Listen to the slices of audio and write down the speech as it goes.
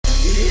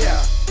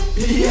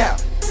Yeah.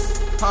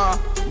 Huh?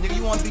 Nigga,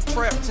 you wanna be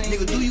trap team?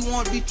 Nigga, do you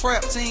wanna be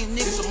trap team?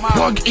 Nigga, so my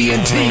Plug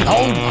ENT,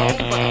 hold.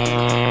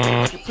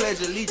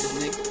 Pledge allegiance,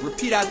 nigga.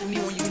 Repeat after me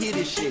when you hear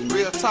this shit.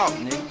 Real talk,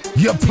 nigga.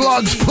 Your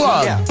plug's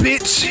plug, Yeah.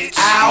 bitch.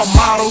 Our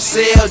motto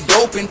sell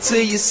dope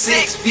until you're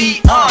 6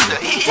 feet under.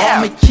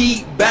 I'ma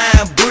keep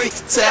buying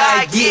bricks till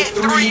I get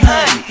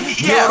 300.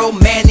 Little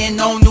manning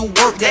on the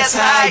work, that's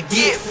how I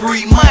get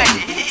free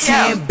money.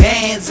 10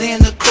 bands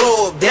in the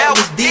club, that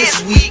was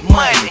this week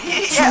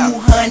money.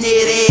 200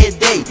 every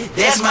day,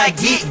 that's my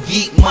get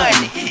geek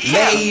money.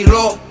 Laid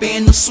up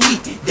in the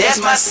suite, that's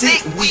my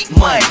sick week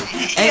money.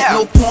 Ain't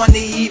no point of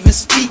even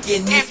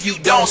speaking if you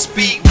don't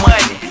speak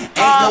money.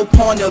 Ain't no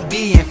point of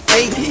being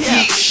fake,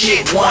 keep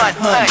shit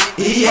 100.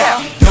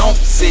 Yeah, don't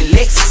send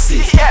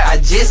Lexuses, I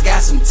just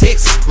got some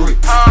Texas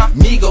bricks.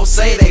 Migos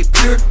say they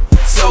pure,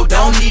 so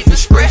don't even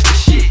scratch the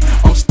shit.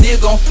 I'm still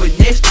gon'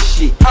 finesse the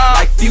shit,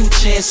 like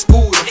Future and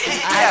Scooter.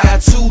 I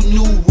got 2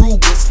 new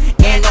Rugers,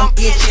 and I'm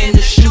itching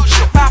to shoot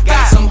you.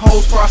 Got some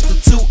hoes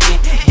prostituting,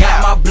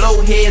 got my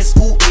blowhead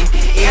scooting.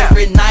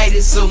 Every night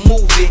it's a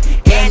movie,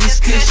 and this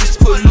kush is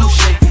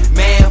pollution.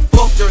 Man,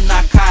 fuck your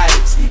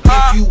narcotics,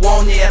 if you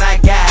want it, I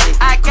got it.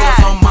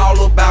 Cause I'm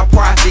all about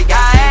profit,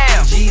 got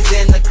 50 G's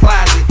in the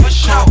closet.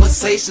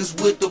 Conversations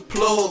with the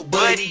plug,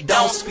 but he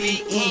don't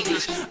speak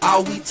English.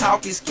 All we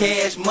talk is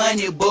cash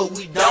money, but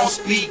we don't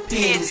speak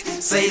pennies.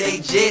 Say they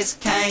just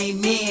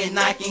came in,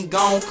 I can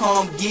gon'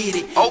 come get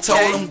it.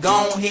 Told him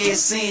gon' ahead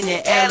send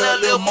it, add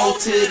a little more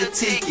to the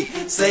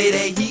ticket. Say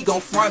that he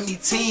gon' front me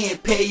 10,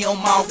 pay him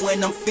off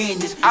when I'm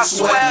finished. I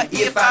swear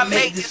if I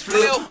make this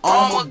flip,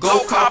 I'ma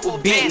go cop a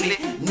Bentley.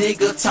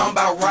 Nigga talking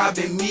about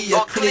robbing me, a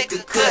clique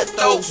of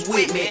cutthroats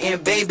with me.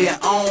 And baby, I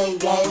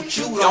don't want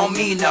you, don't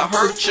mean to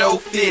hurt your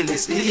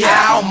feelings.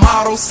 Our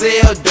motto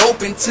sell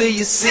dope until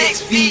you're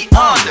 6 feet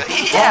under.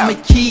 I'ma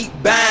keep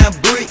buying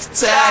bricks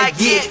till I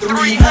get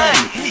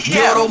 300.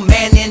 Little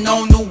manning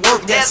on the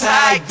work, that's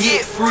how I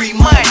get free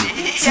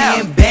money.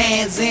 10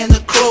 bands in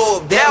the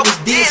club, that was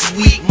this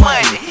week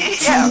money.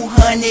 200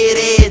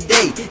 every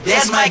day,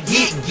 that's my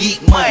get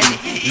geek money.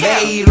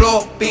 Laid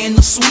up in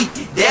the suite,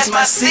 that's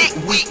my sick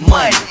week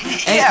money.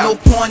 Ain't no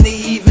point of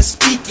even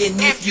speaking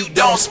if you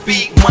don't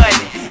speak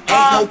money.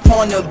 Ain't no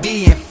point of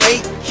being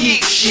fake,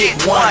 keep shit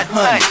 100.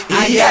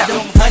 I got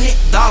them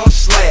 $100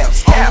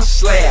 slabs on the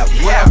slab,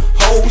 yeah,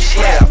 whole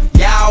slab.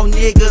 Y'all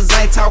niggas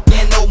ain't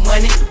talking no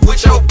money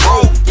with your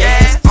broke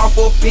ass. Off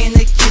up in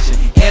the kitchen,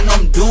 and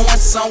I'm doing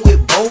some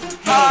with both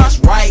hands.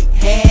 Right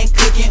hand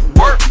cooking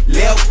work,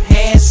 left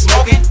hand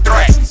smoking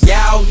thrash.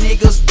 Y'all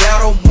niggas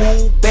better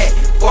move back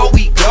before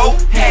we go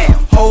ham.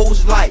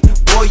 Hoes like,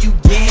 boy, you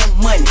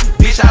getting money,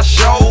 bitch, I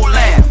show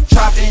lamb.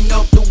 Chopping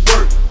up the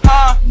work,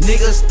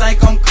 niggas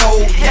think I'm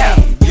cold,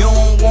 man. You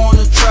don't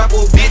wanna trap,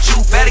 or bitch,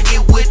 you better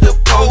get with the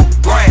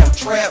program.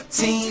 Trap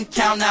team,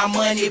 count our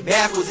money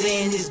backwards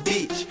in this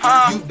bitch.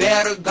 You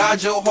better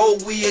guard your hoe,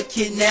 we a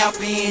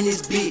kidnapper in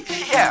this bitch.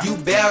 You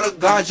better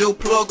guard your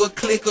plug, or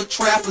click of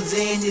trappers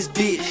in this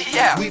bitch.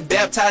 We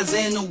baptized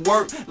in the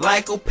work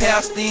like a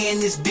pastor in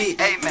this bitch.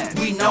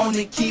 We known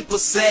to keep a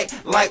sack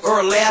like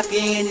Earl After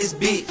in this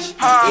bitch.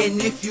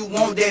 And if you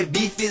want that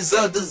beef, is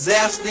a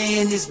disaster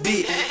in this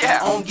bitch. I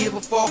don't give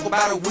a fuck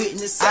about a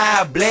witness,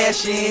 I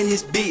blast you in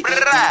this bitch.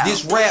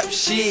 This rap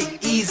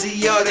shit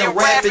easier than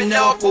rapping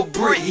up a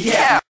brick.